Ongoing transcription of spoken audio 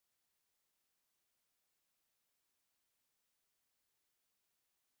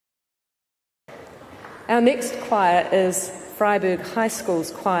Our next choir is Freyberg High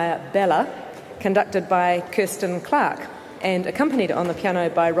School's choir Bella, conducted by Kirsten Clark and accompanied on the piano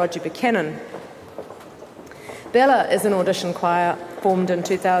by Roger Buchanan. Bella is an audition choir formed in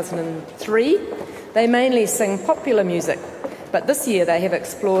 2003. They mainly sing popular music, but this year they have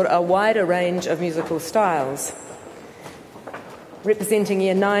explored a wider range of musical styles. Representing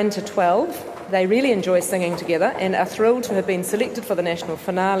year 9 to 12, they really enjoy singing together and are thrilled to have been selected for the national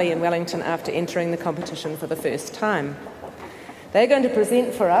finale in Wellington after entering the competition for the first time. They're going to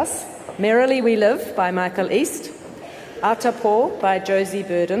present for us Merrily We Live by Michael East, Atapo by Josie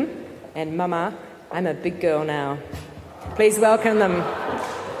Burden, and Mama, I'm a Big Girl Now. Please welcome them.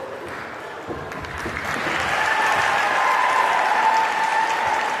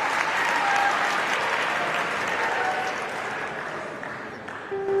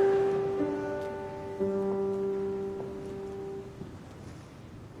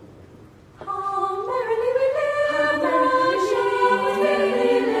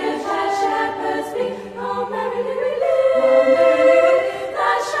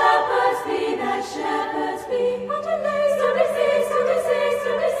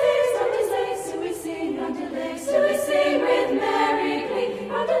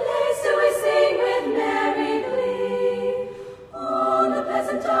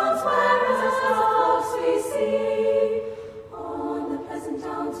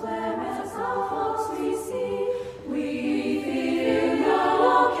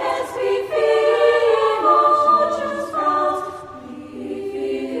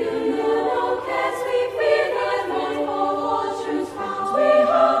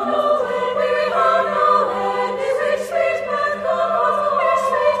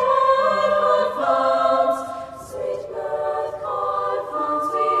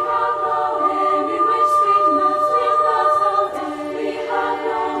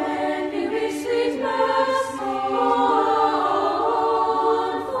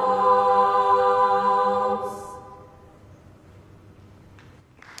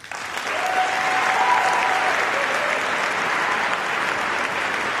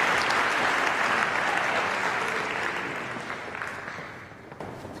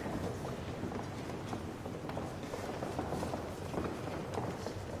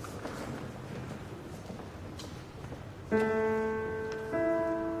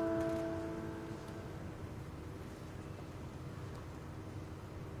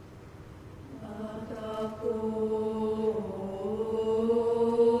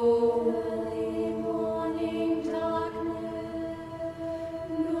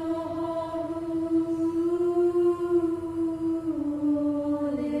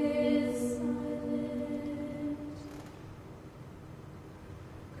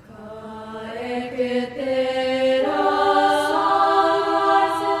 Etera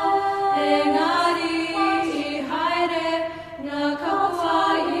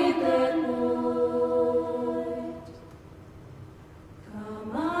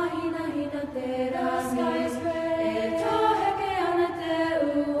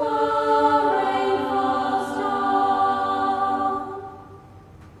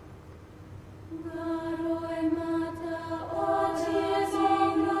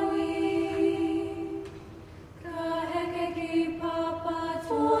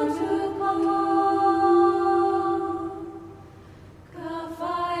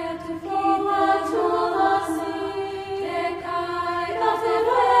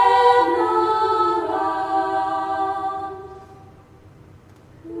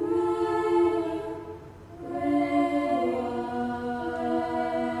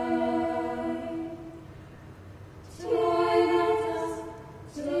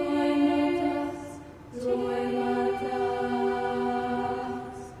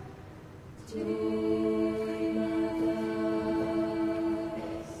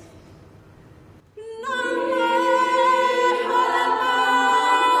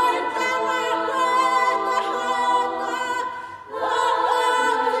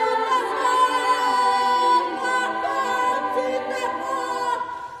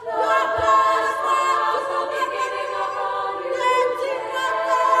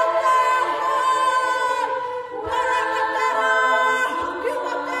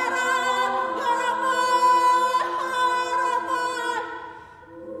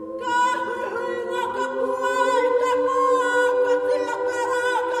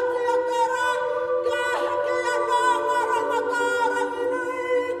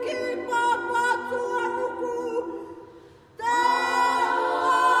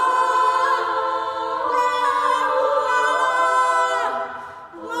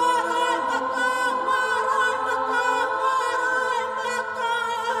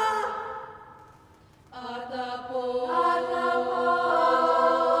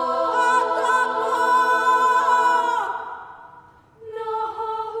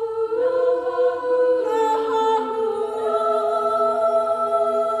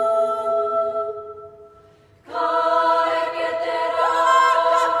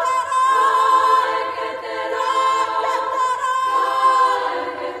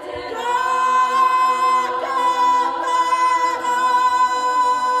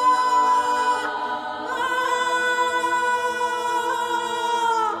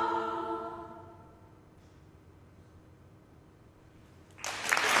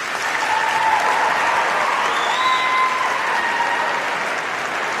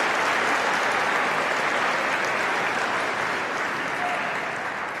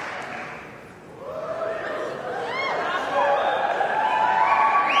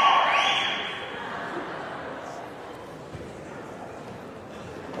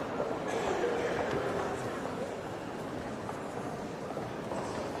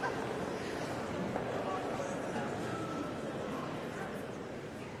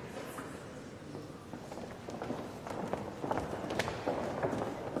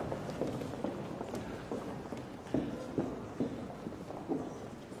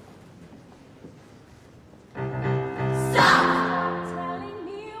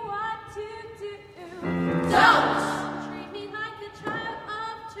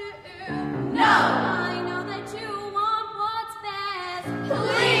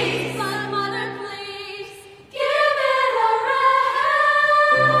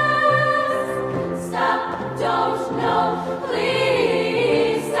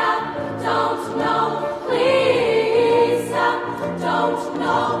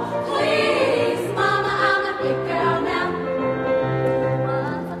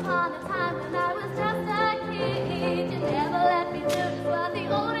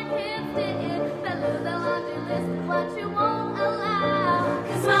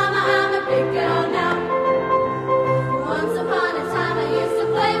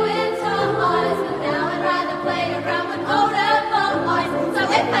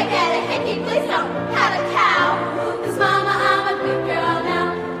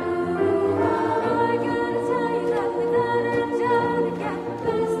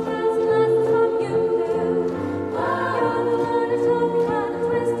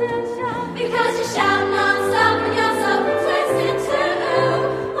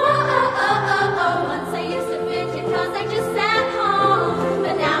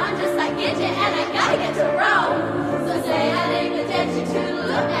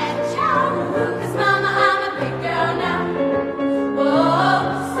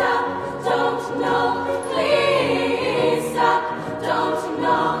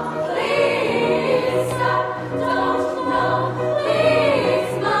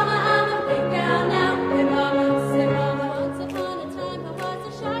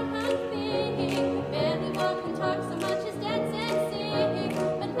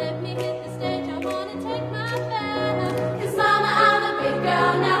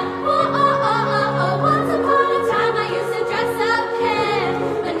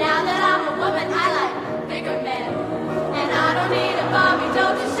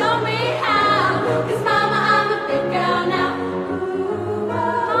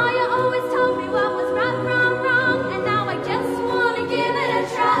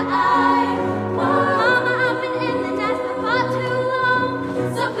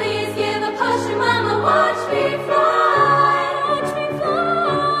So please give a push and mama, watch me fly. Watch me fly.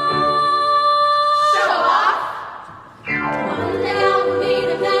 Show off. One day I'll meet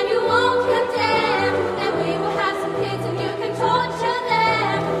a man you won't condemn, and we will have some kids and you can torture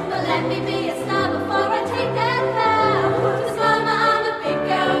them. But let me be a star before I take that vow. 'Cause mama, I'm a big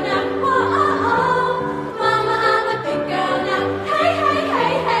girl now. Whoa, mama, I'm a big girl now. Hey, hey,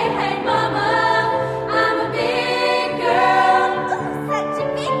 hey, hey, hey, mama, I'm a big girl. Ooh, such a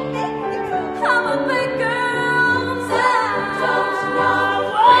big girl. I'm a big girl. So don't know,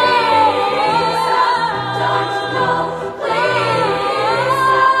 please. Don't know, please.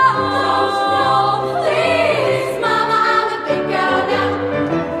 Don't know, please. Mama, I'm a big girl now.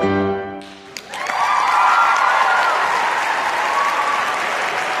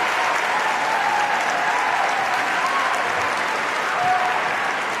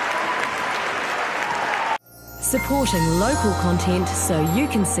 Supporting local content so you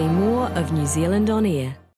can see more of New Zealand on air.